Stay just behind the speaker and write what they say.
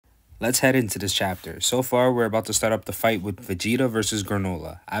Let's head into this chapter. So far, we're about to start up the fight with Vegeta versus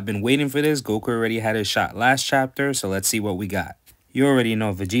Granola. I've been waiting for this. Goku already had his shot last chapter, so let's see what we got. You already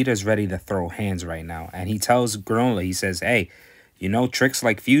know Vegeta's ready to throw hands right now, and he tells Granola, he says, hey, you know tricks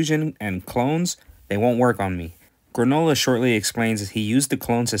like fusion and clones, they won't work on me. Granola shortly explains that he used the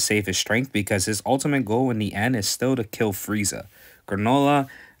clones to save his strength because his ultimate goal in the end is still to kill Frieza. Granola,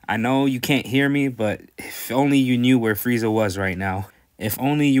 I know you can't hear me, but if only you knew where Frieza was right now. If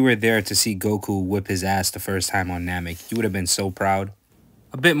only you were there to see Goku whip his ass the first time on Namek, you would have been so proud.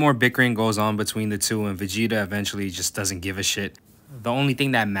 A bit more bickering goes on between the two, and Vegeta eventually just doesn't give a shit. The only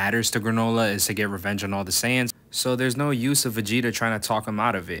thing that matters to Granola is to get revenge on all the Saiyans, so there's no use of Vegeta trying to talk him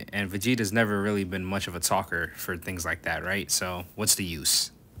out of it, and Vegeta's never really been much of a talker for things like that, right? So what's the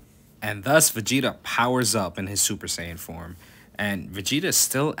use? And thus Vegeta powers up in his Super Saiyan form. And Vegeta's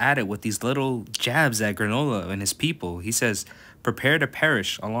still at it with these little jabs at Granola and his people. He says, prepare to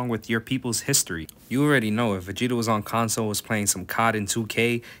perish along with your people's history. You already know if Vegeta was on console, was playing some COD in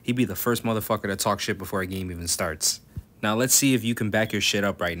 2K, he'd be the first motherfucker to talk shit before a game even starts. Now let's see if you can back your shit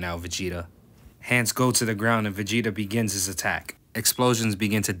up right now, Vegeta. Hands go to the ground and Vegeta begins his attack. Explosions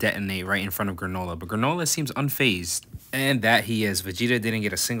begin to detonate right in front of Granola, but Granola seems unfazed. And that he is. Vegeta didn't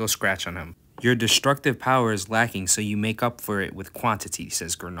get a single scratch on him. Your destructive power is lacking, so you make up for it with quantity,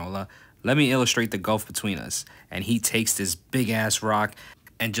 says Granola. Let me illustrate the gulf between us. And he takes this big-ass rock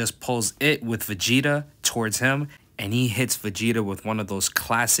and just pulls it with Vegeta towards him, and he hits Vegeta with one of those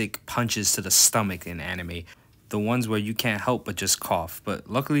classic punches to the stomach in anime. The ones where you can't help but just cough. But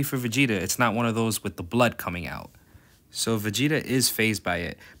luckily for Vegeta, it's not one of those with the blood coming out. So Vegeta is fazed by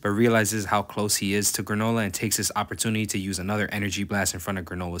it, but realizes how close he is to Granola and takes this opportunity to use another energy blast in front of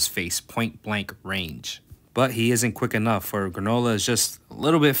Granola's face, point blank range. But he isn't quick enough, for Granola is just a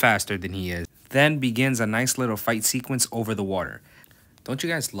little bit faster than he is. Then begins a nice little fight sequence over the water. Don't you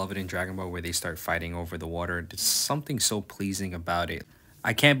guys love it in Dragon Ball where they start fighting over the water? There's something so pleasing about it.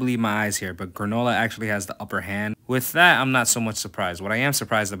 I can't believe my eyes here, but Granola actually has the upper hand. With that, I'm not so much surprised. What I am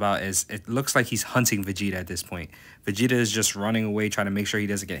surprised about is it looks like he's hunting Vegeta at this point. Vegeta is just running away, trying to make sure he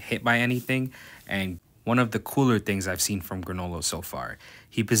doesn't get hit by anything. And one of the cooler things I've seen from Granola so far,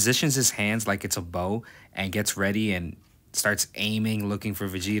 he positions his hands like it's a bow and gets ready and starts aiming, looking for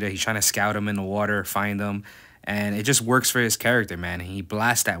Vegeta. He's trying to scout him in the water, find him. And it just works for his character, man. And he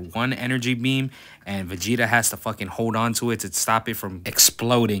blasts that one energy beam, and Vegeta has to fucking hold on to it to stop it from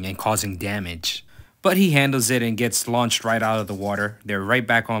exploding and causing damage. But he handles it and gets launched right out of the water. They're right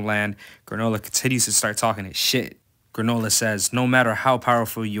back on land. Granola continues to start talking his shit. Granola says, no matter how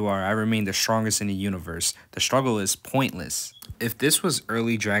powerful you are, I remain the strongest in the universe. The struggle is pointless. If this was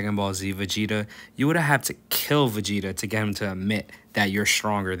early Dragon Ball Z Vegeta, you would have had to kill Vegeta to get him to admit that you're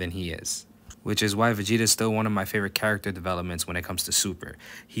stronger than he is. Which is why Vegeta is still one of my favorite character developments when it comes to Super.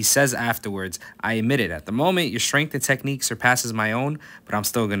 He says afterwards, I admit it, at the moment your strength and technique surpasses my own, but I'm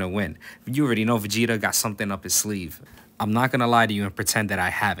still gonna win. You already know Vegeta got something up his sleeve. I'm not gonna lie to you and pretend that I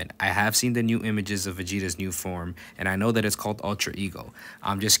haven't. I have seen the new images of Vegeta's new form, and I know that it's called Ultra Ego.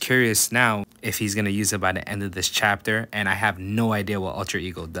 I'm just curious now if he's gonna use it by the end of this chapter, and I have no idea what Ultra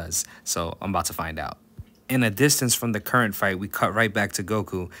Ego does, so I'm about to find out. In a distance from the current fight, we cut right back to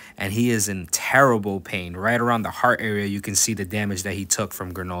Goku, and he is in terrible pain. Right around the heart area, you can see the damage that he took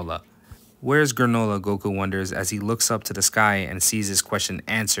from Granola. Where's Granola, Goku wonders as he looks up to the sky and sees his question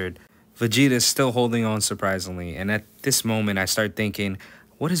answered. Vegeta is still holding on surprisingly, and at this moment I start thinking,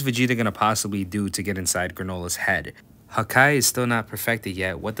 what is Vegeta gonna possibly do to get inside Granola's head? Hakai is still not perfected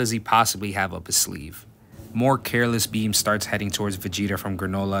yet. What does he possibly have up his sleeve? More careless beam starts heading towards Vegeta from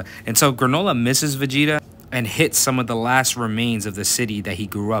Granola, and so Granola misses Vegeta and hits some of the last remains of the city that he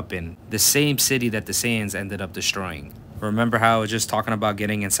grew up in, the same city that the Saiyans ended up destroying. Remember how I was just talking about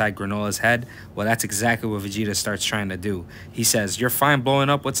getting inside Granola's head? Well, that's exactly what Vegeta starts trying to do. He says, you're fine blowing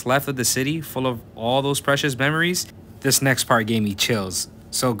up what's left of the city full of all those precious memories? This next part gave me chills.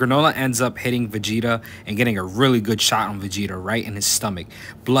 So Granola ends up hitting Vegeta and getting a really good shot on Vegeta right in his stomach.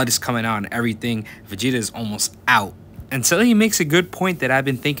 Blood is coming out and everything. Vegeta is almost out. Until he makes a good point that I've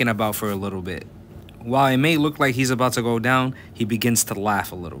been thinking about for a little bit. While it may look like he's about to go down, he begins to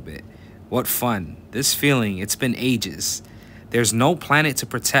laugh a little bit. What fun. This feeling, it's been ages. There's no planet to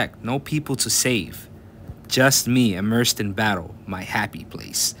protect, no people to save. Just me immersed in battle, my happy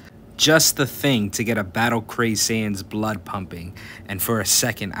place. Just the thing to get a battle-crazed Saiyan's blood pumping. And for a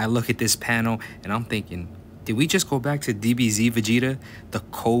second, I look at this panel and I'm thinking, did we just go back to DBZ Vegeta? The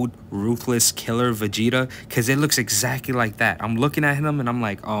cold, ruthless killer Vegeta? Because it looks exactly like that. I'm looking at him and I'm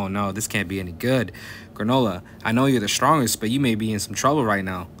like, oh no, this can't be any good. Granola, I know you're the strongest, but you may be in some trouble right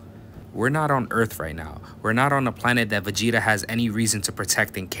now. We're not on Earth right now. We're not on a planet that Vegeta has any reason to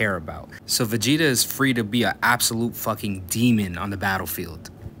protect and care about. So Vegeta is free to be an absolute fucking demon on the battlefield.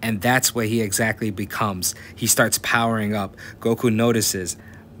 And that's what he exactly becomes. He starts powering up. Goku notices.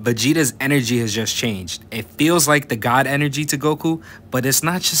 Vegeta's energy has just changed. It feels like the God energy to Goku, but it's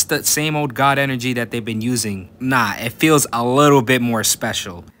not just the same old God energy that they've been using. Nah, it feels a little bit more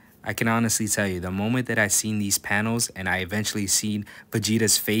special. I can honestly tell you, the moment that I seen these panels and I eventually seen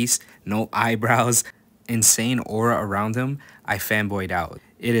Vegeta's face, no eyebrows, insane aura around him, I fanboyed out.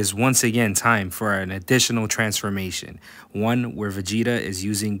 It is once again time for an additional transformation, one where Vegeta is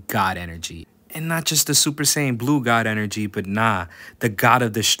using God energy. And not just the Super Saiyan Blue God energy, but nah, the God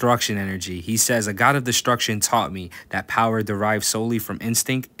of Destruction energy. He says, a God of Destruction taught me that power derived solely from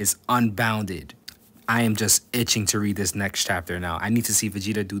instinct is unbounded. I am just itching to read this next chapter now. I need to see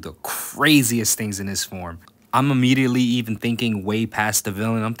Vegeta do the craziest things in his form. I'm immediately even thinking way past the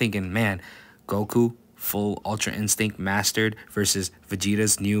villain. I'm thinking, man, Goku, full Ultra Instinct mastered versus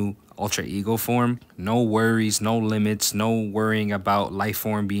Vegeta's new Ultra Ego form. No worries, no limits, no worrying about life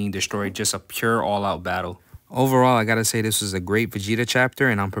form being destroyed. Just a pure all-out battle. Overall, I gotta say this was a great Vegeta chapter,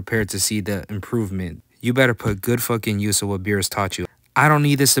 and I'm prepared to see the improvement. You better put good fucking use of what Beerus taught you. I don't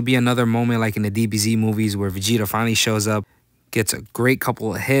need this to be another moment like in the DBZ movies where Vegeta finally shows up, gets a great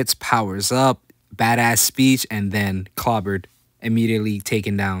couple of hits, powers up, badass speech, and then clobbered, immediately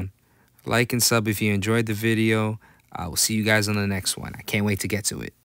taken down. Like and sub if you enjoyed the video. I will see you guys on the next one. I can't wait to get to it.